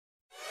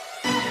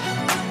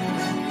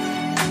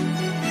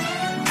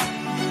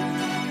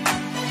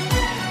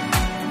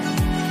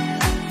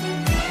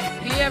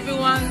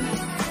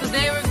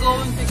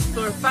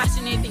for a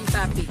fascinating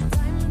topic.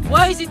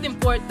 Why is it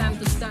important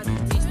to study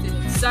history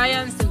of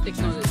science and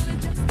technology?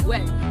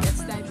 Well, let's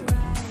dive in.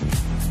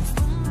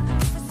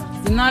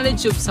 The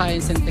knowledge of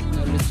science and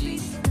technology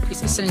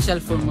is essential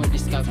for more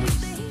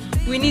discoveries.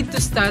 We need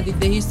to study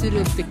the history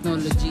of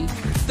technology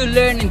to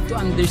learn and to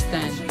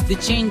understand the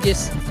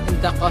changes and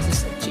the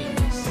causes of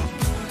changes.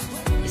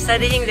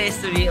 Studying the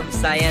history of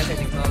science and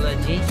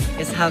technology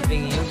is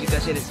helping you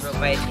because it is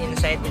provide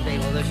insight into the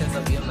evolutions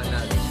of human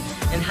knowledge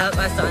and help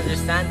us to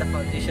understand the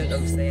foundation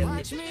of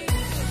scientific knowledge.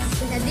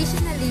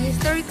 Additionally,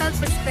 historical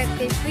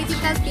perspective,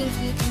 critical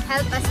thinking can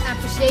help us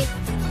appreciate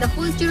the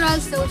cultural,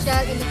 social,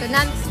 and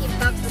economic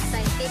impacts of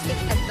scientific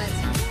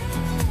advancement.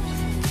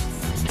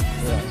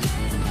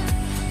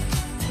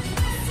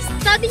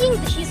 Studying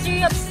the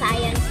history of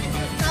science and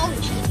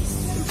technology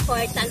is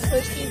important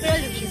for several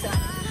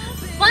reasons.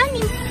 One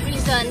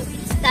reason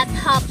is that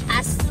help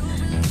us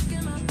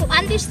to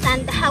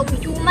understand how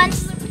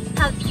humans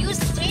have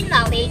used their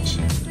knowledge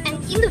and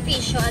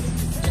innovation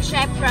to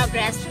drive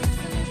progress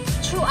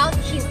throughout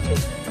history.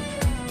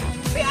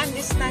 By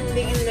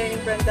understanding and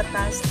learning from the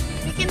past,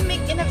 we can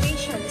make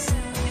innovations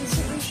and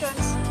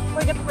solutions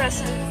for the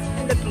present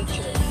and the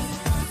future.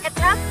 It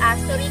helps us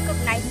to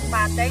recognize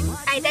patterns,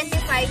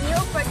 identify new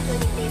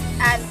opportunities,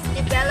 and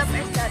develop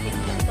a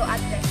strategy to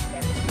address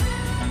them.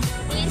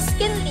 This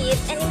can lead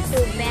an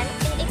improvement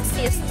in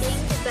existing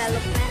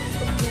development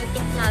of new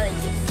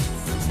technologies.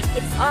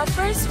 It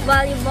offers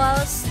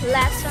valuable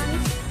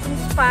lessons,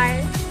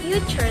 inspire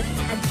future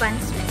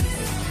advancements.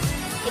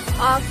 It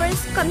offers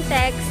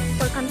context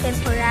for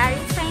contemporary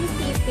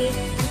scientific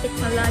and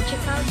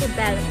technological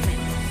development.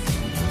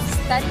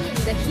 Studying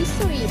the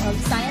history of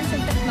science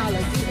and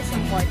technology is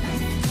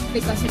important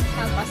because it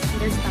helps us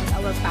understand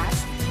our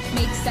past,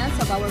 make sense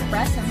of our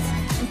present,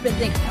 and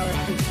predict our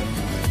future.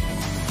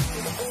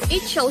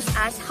 It shows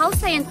us how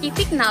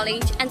scientific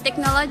knowledge and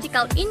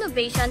technological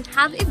innovation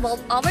have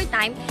evolved over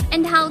time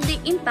and how they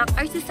impact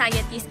our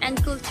societies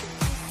and culture.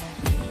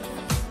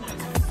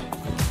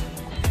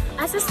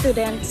 As a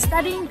student,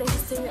 studying the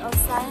history of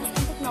science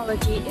and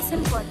technology is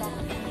important,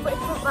 for it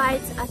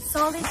provides a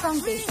solid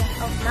foundation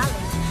of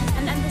knowledge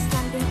and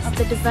understanding of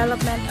the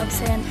development of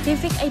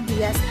scientific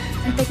ideas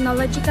and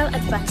technological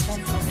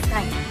advancements over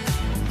time.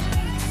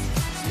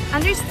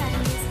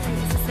 Understanding history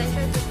is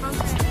essential to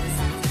comprehend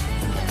science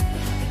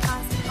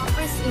because it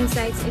offers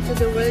insights into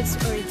the world's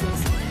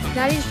origins,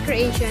 knowledge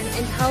creation,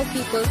 and how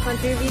people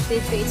contributed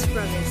to its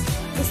progress.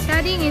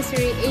 Studying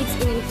history aids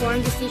in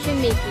informed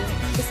decision-making,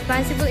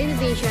 responsible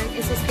innovation,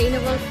 and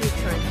sustainable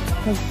future.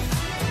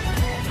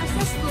 As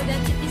a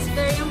student, it is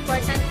very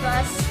important to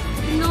us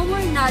to know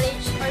more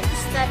knowledge or to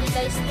study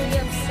the history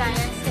of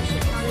science and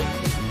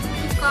technology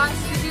because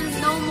we will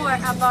know more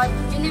about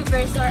the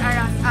universe or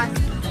around us,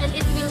 and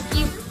it will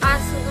give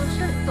us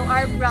solution to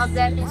our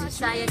problem in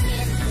society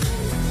and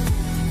community.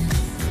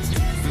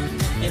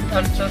 It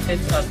also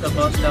teaches us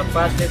about the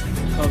process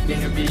of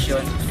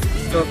innovation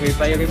discovery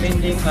by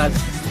reminding us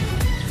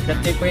that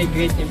every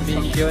great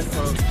invention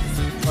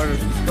or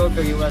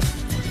discovery was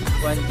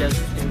one just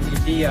an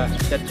idea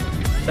that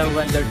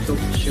someone undertook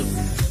to shoot.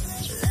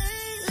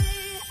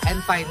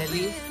 And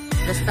finally,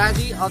 the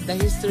study of the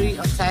history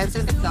of science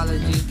and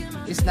technology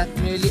is not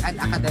merely an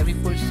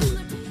academic pursuit,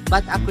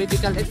 but a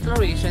critical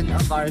exploration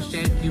of our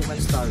shared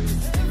human story.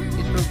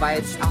 It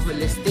provides a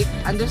holistic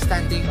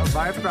understanding of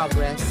our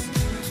progress,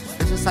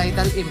 the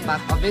societal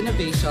impact of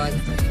innovation,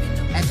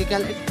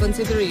 ethical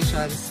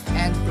considerations,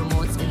 and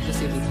promotes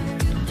inclusivity.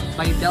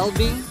 By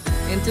delving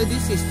into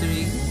this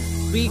history,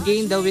 we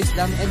gain the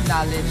wisdom and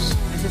knowledge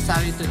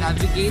necessary to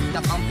navigate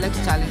the complex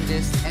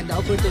challenges and the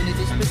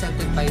opportunities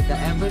presented by the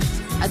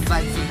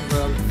ever-advancing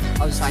world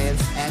of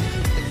science and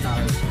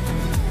technology.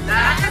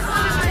 That's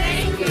all.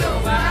 Thank you.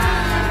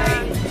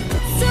 Bye.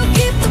 So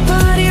keep the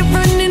party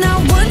running. I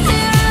want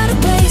it out of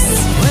place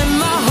when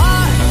my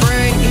heart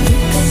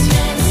breaks,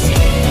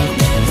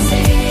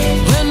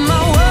 when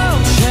my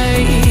world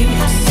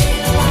shakes.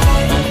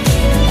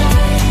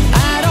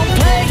 I don't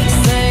play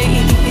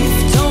safe.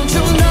 Don't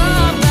you know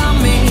about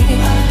me?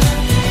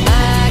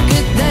 I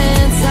could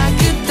dance, I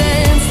could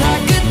dance, I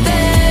could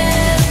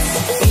dance.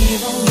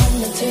 Even when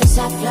the tears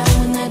are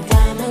flowing, the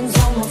diamonds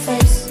on my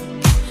face,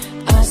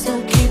 I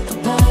still keep the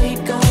party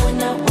going.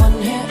 I want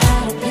it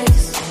out of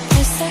place.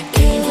 Yes, I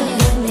can. Even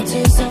when the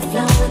tears are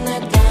flowing, the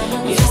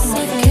diamonds on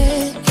my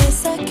face,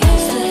 yes, I can. I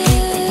still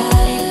keep the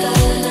party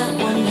going. I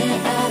want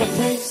it out of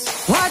place.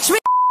 Watch me.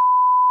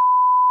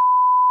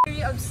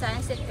 History of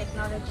science and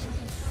technology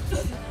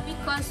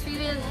because we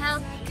will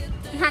help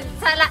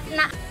nagsala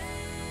na.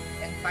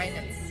 And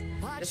finally,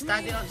 the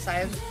study of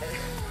science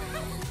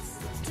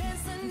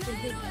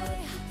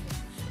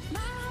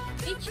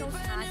It shows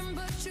us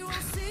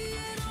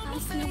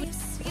new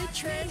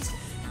futures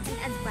and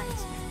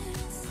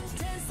advancements.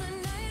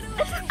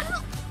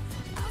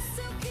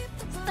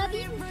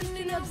 Studying the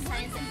history of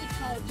science and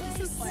technology is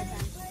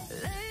important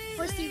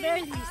for several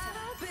reasons.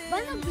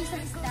 One of the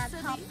reasons that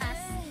help us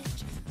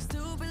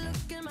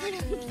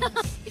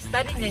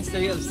Studying the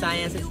history of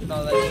science and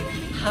technology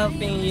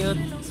helping you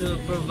to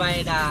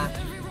provide a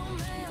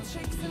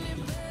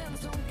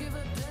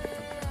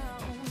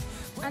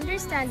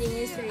Understanding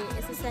history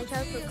is essential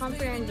for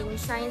comprehending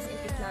science and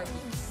technology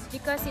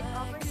because it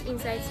offers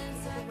insights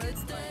into the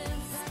world's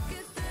stories.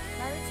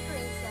 Knowledge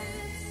creation,